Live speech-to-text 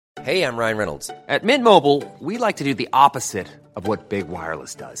Hey, I'm Ryan Reynolds. At Mint Mobile, we like to do the opposite of what Big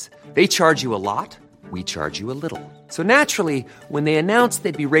Wireless does. They charge you a lot, we charge you a little. So naturally, when they announced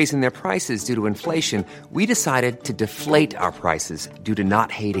they'd be raising their prices due to inflation, we decided to deflate our prices due to not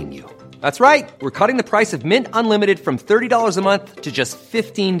hating you. That's right. We're cutting the price of Mint Unlimited from $30 a month to just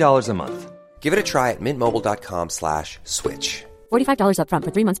 $15 a month. Give it a try at mintmobile.com/switch. $45 up front for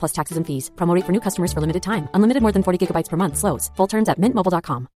 3 months plus taxes and fees. Promo rate for new customers for limited time. Unlimited more than 40 gigabytes per month. Slows full terms at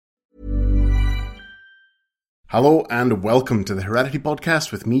mintmobile.com. Hello and welcome to the Heredity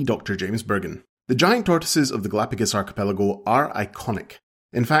Podcast with me, Dr. James Bergen. The giant tortoises of the Galapagos Archipelago are iconic.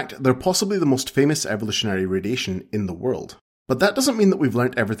 In fact, they're possibly the most famous evolutionary radiation in the world. But that doesn't mean that we've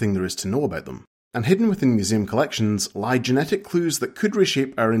learnt everything there is to know about them. And hidden within museum collections lie genetic clues that could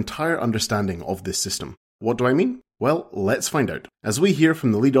reshape our entire understanding of this system. What do I mean? Well, let's find out, as we hear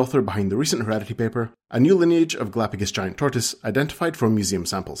from the lead author behind the recent Heredity paper, a new lineage of Galapagos giant tortoise identified from museum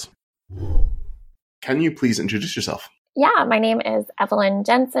samples. Can you please introduce yourself? Yeah, my name is Evelyn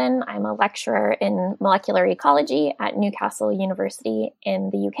Jensen. I'm a lecturer in molecular ecology at Newcastle University in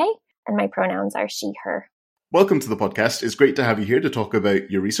the UK, and my pronouns are she, her. Welcome to the podcast. It's great to have you here to talk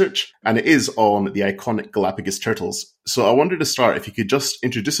about your research, and it is on the iconic Galapagos turtles. So I wanted to start, if you could just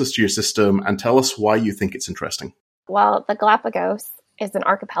introduce us to your system and tell us why you think it's interesting. Well, the Galapagos is an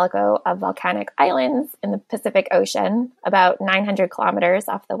archipelago of volcanic islands in the Pacific Ocean, about 900 kilometers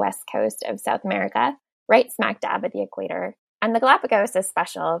off the west coast of South America, right smack dab at the equator. And the Galapagos is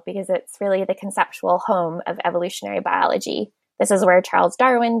special because it's really the conceptual home of evolutionary biology. This is where Charles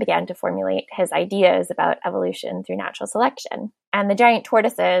Darwin began to formulate his ideas about evolution through natural selection. And the giant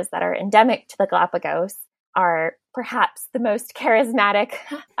tortoises that are endemic to the Galapagos are perhaps the most charismatic,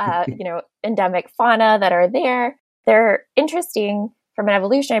 endemic fauna that are there. They're interesting from an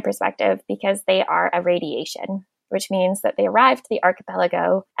evolutionary perspective because they are a radiation, which means that they arrived to the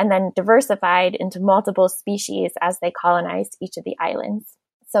archipelago and then diversified into multiple species as they colonized each of the islands.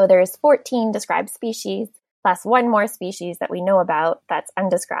 So there's 14 described species, plus one more species that we know about that's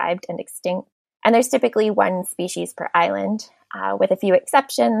undescribed and extinct. And there's typically one species per island, with a few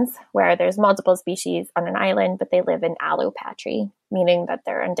exceptions where there's multiple species on an island, but they live in allopatry, meaning that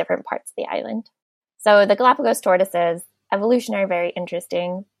they're in different parts of the island. So the Galapagos tortoises, evolutionary, very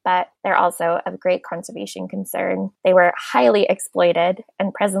interesting, but they're also of great conservation concern. They were highly exploited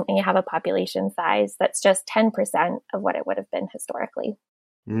and presently have a population size that's just 10% of what it would have been historically.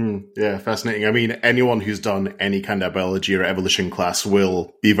 Yeah, fascinating. I mean, anyone who's done any kind of biology or evolution class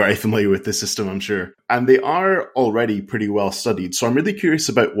will be very familiar with this system, I'm sure. And they are already pretty well studied. So I'm really curious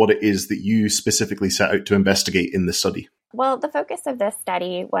about what it is that you specifically set out to investigate in this study. Well, the focus of this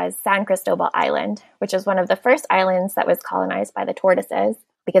study was San Cristobal Island, which is one of the first islands that was colonized by the tortoises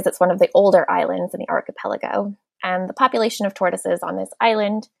because it's one of the older islands in the archipelago. And the population of tortoises on this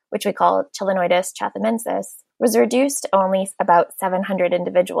island, which we call Chelonoidis chathamensis, was reduced to only about 700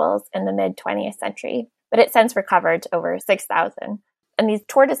 individuals in the mid-20th century, but it's since recovered to over 6,000. And these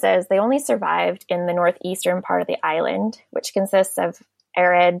tortoises, they only survived in the northeastern part of the island, which consists of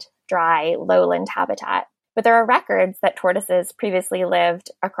arid, dry, lowland habitat. But there are records that tortoises previously lived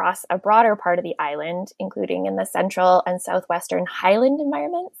across a broader part of the island, including in the central and southwestern highland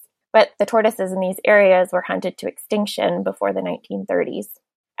environments. But the tortoises in these areas were hunted to extinction before the 1930s.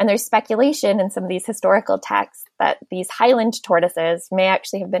 And there's speculation in some of these historical texts that these highland tortoises may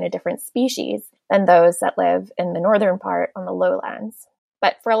actually have been a different species than those that live in the northern part on the lowlands.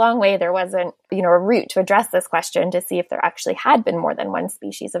 But for a long way, there wasn't, a route to address this question to see if there actually had been more than one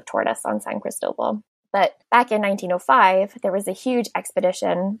species of tortoise on San Cristobal. But back in 1905, there was a huge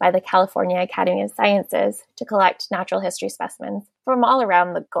expedition by the California Academy of Sciences to collect natural history specimens from all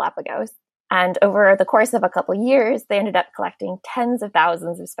around the Galapagos. And over the course of a couple of years, they ended up collecting tens of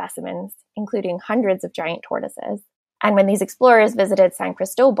thousands of specimens, including hundreds of giant tortoises. And when these explorers visited San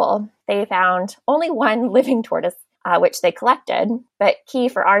Cristobal, they found only one living tortoise, which they collected. But key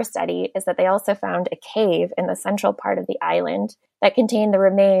for our study is that they also found a cave in the central part of the island that contained the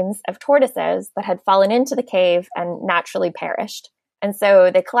remains of tortoises that had fallen into the cave and naturally perished. And so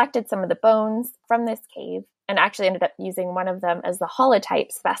they collected some of the bones from this cave and actually ended up using one of them as the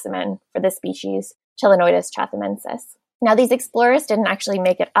holotype specimen for the species Chelonoidis chathamensis. Now, these explorers didn't actually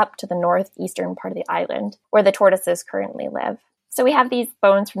make it up to the northeastern part of the island where the tortoises currently live. So we have these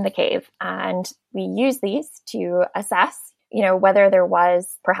bones from the cave, and we use these to assess whether there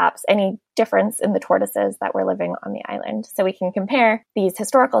was perhaps any difference in the tortoises that were living on the island. So we can compare these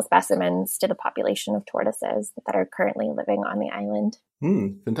historical specimens to the population of tortoises that are currently living on the island.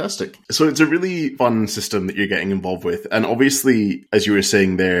 Fantastic. So it's a really fun system that you're getting involved with. And obviously, as you were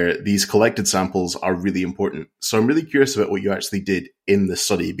saying there, these collected samples are really important. So I'm really curious about what you actually did in this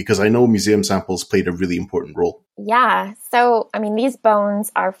study, because I know museum samples played a really important role. Yeah. So, these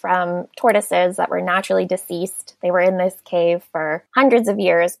bones are from tortoises that were naturally deceased. They were in this cave for hundreds of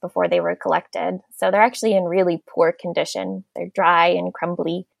years before they were collected. So they're actually in really poor condition. They're dry and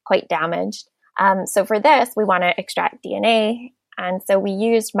crumbly, quite damaged. So for this, we want to extract DNA. And so we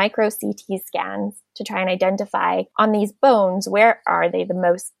used micro CT scans to try and identify on these bones, where are they the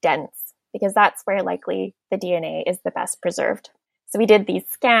most dense? Because that's where likely the DNA is the best preserved. So we did these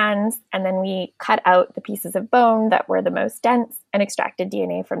scans, and then we cut out the pieces of bone that were the most dense and extracted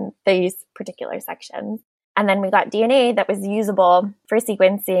DNA from these particular sections. And then we got DNA that was usable for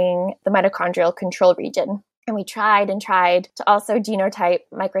sequencing the mitochondrial control region. And we tried to also genotype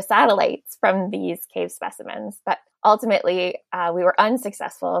microsatellites from these cave specimens. But ultimately, we were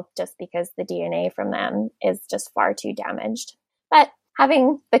unsuccessful just because the DNA from them is just far too damaged. But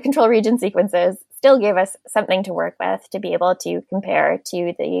having the control region sequences still gave us something to work with to be able to compare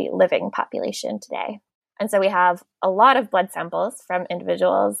to the living population today. And so we have a lot of blood samples from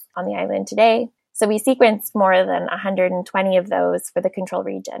individuals on the island today. So we sequenced more than 120 of those for the control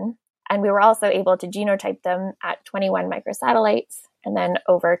region. And we were also able to genotype them at 21 microsatellites and then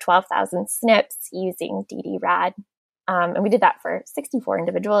over 12,000 SNPs using ddRAD. And we did that for 64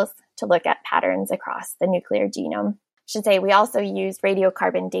 individuals to look at patterns across the nuclear genome. I should say we also used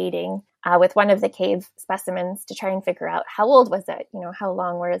radiocarbon dating with one of the cave specimens to try and figure out how old was it? How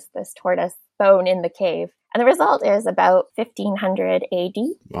long was this tortoise bone in the cave? And the result is about 1500 AD.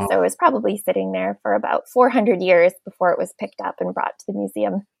 Wow. So it was probably sitting there for about 400 years before it was picked up and brought to the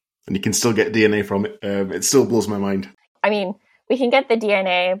museum. And you can still get DNA from it. It still blows my mind. We can get the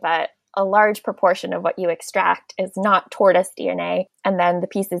DNA, but a large proportion of what you extract is not tortoise DNA. And then the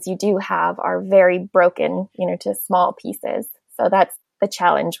pieces you do have are very broken, to small pieces. So that's the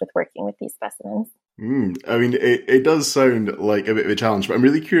challenge with working with these specimens. It does sound like a bit of a challenge, but I'm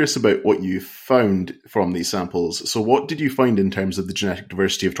really curious about what you found from these samples. So what did you find in terms of the genetic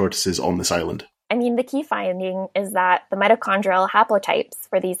diversity of tortoises on this island? The key finding is that the mitochondrial haplotypes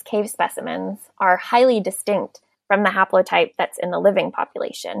for these cave specimens are highly distinct from the haplotype that's in the living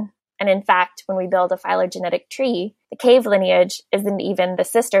population. And in fact, when we build a phylogenetic tree, the cave lineage isn't even the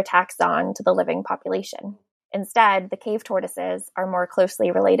sister taxon to the living population. Instead, the cave tortoises are more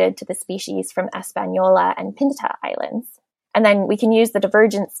closely related to the species from Hispaniola and Pinta Islands. And then we can use the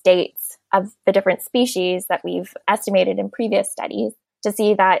divergence dates of the different species that we've estimated in previous studies to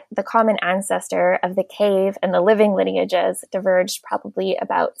see that the common ancestor of the cave and the living lineages diverged probably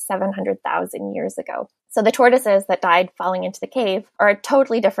about 700,000 years ago. So the tortoises that died falling into the cave are a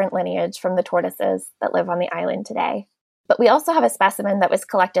totally different lineage from the tortoises that live on the island today. But we also have a specimen that was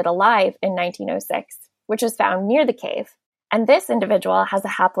collected alive in 1906, which was found near the cave. And this individual has a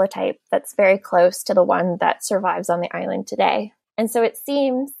haplotype that's very close to the one that survives on the island today. And so it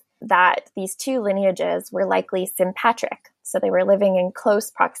seems that these two lineages were likely sympatric. So they were living in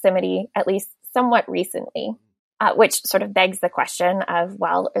close proximity, at least somewhat recently, which sort of begs the question of,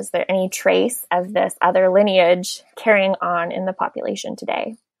 well, is there any trace of this other lineage carrying on in the population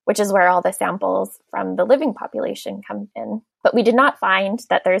today? Which is where all the samples from the living population come in. But we did not find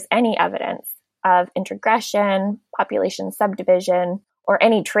that there's any evidence of introgression, population subdivision, or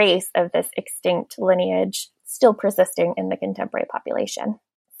any trace of this extinct lineage still persisting in the contemporary population.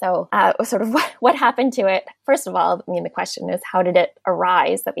 So sort of what happened to it? First of all, the question is, how did it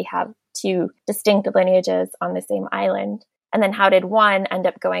arise that we have two distinct lineages on the same island? And then how did one end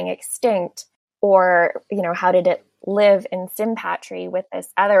up going extinct? Or, how did it live in sympatry with this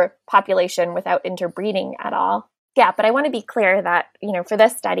other population without interbreeding at all? Yeah, but I want to be clear that, for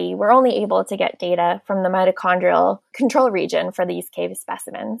this study, we're only able to get data from the mitochondrial control region for these cave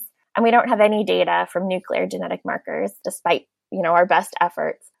specimens. And we don't have any data from nuclear genetic markers, despite, our best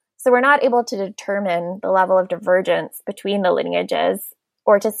efforts. So we're not able to determine the level of divergence between the lineages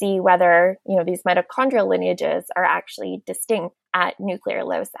or to see whether, these mitochondrial lineages are actually distinct at nuclear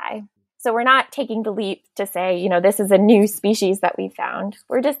loci. So we're not taking the leap to say, this is a new species that we found.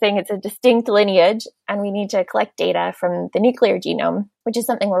 We're just saying it's a distinct lineage and we need to collect data from the nuclear genome, which is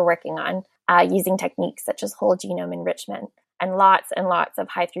something we're working on using techniques such as whole genome enrichment and lots of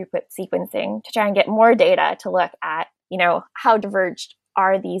high throughput sequencing to try and get more data to look at, how diverged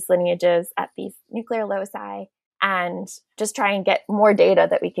are these lineages at these nuclear loci, and just try and get more data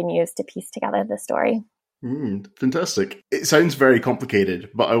that we can use to piece together the story. Fantastic. It sounds very complicated,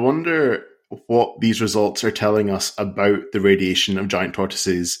 but I wonder what these results are telling us about the radiation of giant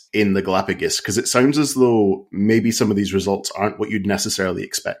tortoises in the Galapagos, because it sounds as though maybe some of these results aren't what you'd necessarily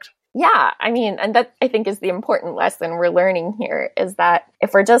expect. Yeah, I mean, and that I think is the important lesson we're learning here, is that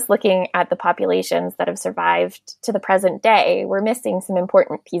if we're just looking at the populations that have survived to the present day, we're missing some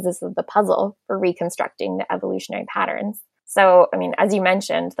important pieces of the puzzle for reconstructing the evolutionary patterns. So, I mean, as you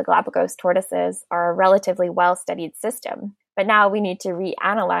mentioned, the Galapagos tortoises are a relatively well-studied system, but now we need to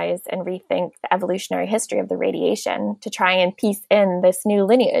reanalyze and rethink the evolutionary history of the radiation to try and piece in this new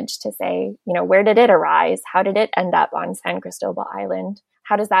lineage to say, where did it arise? How did it end up on San Cristobal Island?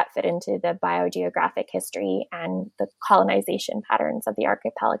 How does that fit into the biogeographic history and the colonization patterns of the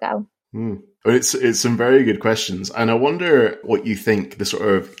archipelago? It's some very good questions. And I wonder what you think the sort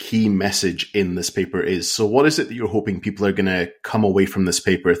of key message in this paper is. So what is it that you're hoping people are going to come away from this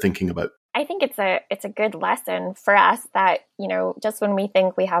paper thinking about? I think it's a good lesson for us that, just when we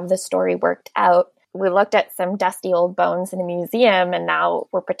think we have the story worked out, we looked at some dusty old bones in a museum, and now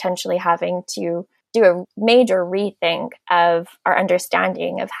we're potentially having to do a major rethink of our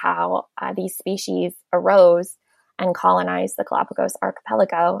understanding of how these species arose and colonize the Galapagos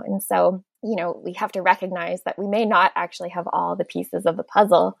archipelago. And so, we have to recognize that we may not actually have all the pieces of the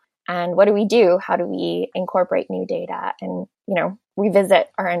puzzle. And what do we do? How do we incorporate new data and, revisit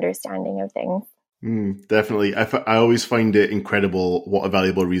our understanding of things? Definitely. I always find it incredible what a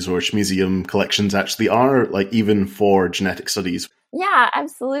valuable resource museum collections actually are, like even for genetic studies. Yeah,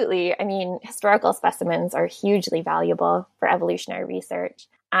 absolutely. I mean, historical specimens are hugely valuable for evolutionary research.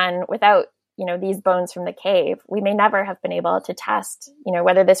 And without these bones from the cave, we may never have been able to test,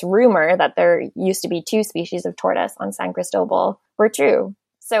 whether this rumor that there used to be 2 species of tortoise on San Cristobal were true.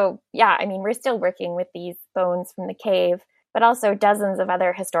 So yeah, I mean, we're still working with these bones from the cave, but also dozens of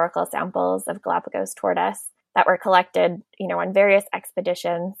other historical samples of Galapagos tortoise that were collected, on various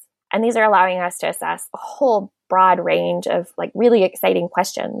expeditions. And these are allowing us to assess a whole broad range of really exciting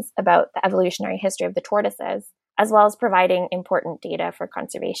questions about the evolutionary history of the tortoises, as well as providing important data for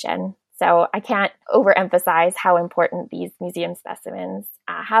conservation. So I can't overemphasize how important these museum specimens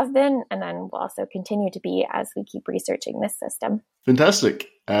have been, and then will also continue to be as we keep researching this system. Fantastic.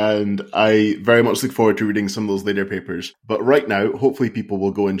 And I very much look forward to reading some of those later papers. But right now, hopefully people will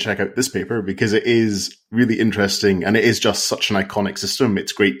go and check out this paper because it is really interesting and it is just such an iconic system.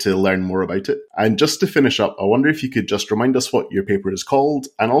 It's great to learn more about it. And just to finish up, I wonder if you could just remind us what your paper is called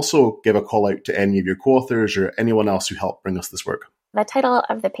and also give a call out to any of your co-authors or anyone else who helped bring us this work. The title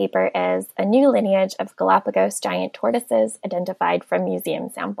of the paper is A New Lineage of Galapagos Giant Tortoises Identified from Museum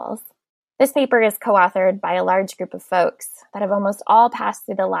Samples. This paper is co-authored by a large group of folks that have almost all passed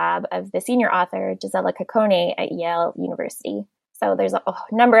through the lab of the senior author, Gisela Coccone at Yale University. So there's a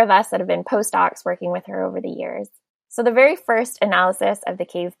number of us that have been postdocs working with her over the years. So the very first analysis of the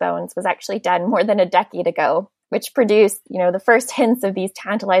cave bones was actually done more than a decade ago, which produced, the first hints of these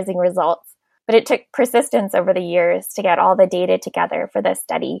tantalizing results. But it took persistence over the years to get all the data together for this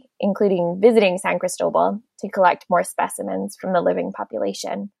study, including visiting San Cristobal to collect more specimens from the living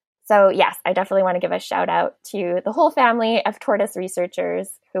population. So yes, I definitely want to give a shout out to the whole family of tortoise researchers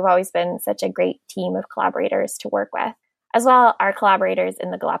who've always been such a great team of collaborators to work with, as well our collaborators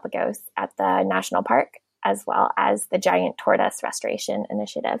in the Galapagos at the National Park, as well as the Giant Tortoise Restoration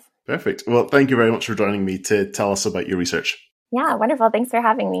Initiative. Perfect. Well, thank you very much for joining me to tell us about your research. Yeah, wonderful. Thanks for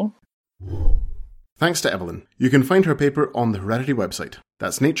having me. Thanks to Evelyn. You can find her paper on the Heredity website.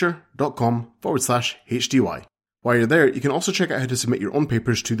 That's nature.com/HDY. While you're there, you can also check out how to submit your own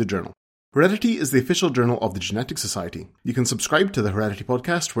papers to the journal. Heredity is the official journal of the Genetic Society. You can subscribe to the Heredity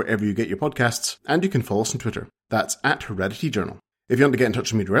podcast wherever you get your podcasts, and you can follow us on Twitter. That's @HeredityJournal. If you want to get in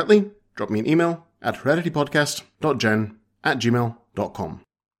touch with me directly, drop me an email at hereditypodcast.gen@gmail.com.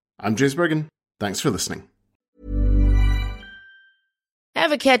 I'm James Bergen. Thanks for listening.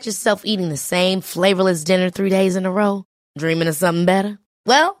 Ever catch yourself eating the same flavorless dinner 3 days in a row? Dreaming of something better?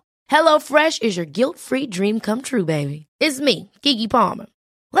 Well, HelloFresh is your guilt-free dream come true, baby. It's me, Keke Palmer.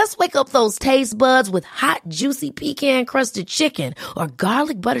 Let's wake up those taste buds with hot, juicy pecan-crusted chicken or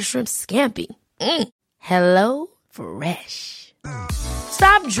garlic butter shrimp scampi. Hello Fresh.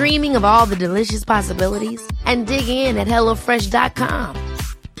 Stop dreaming of all the delicious possibilities and dig in at HelloFresh.com.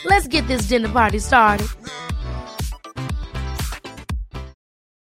 Let's get this dinner party started.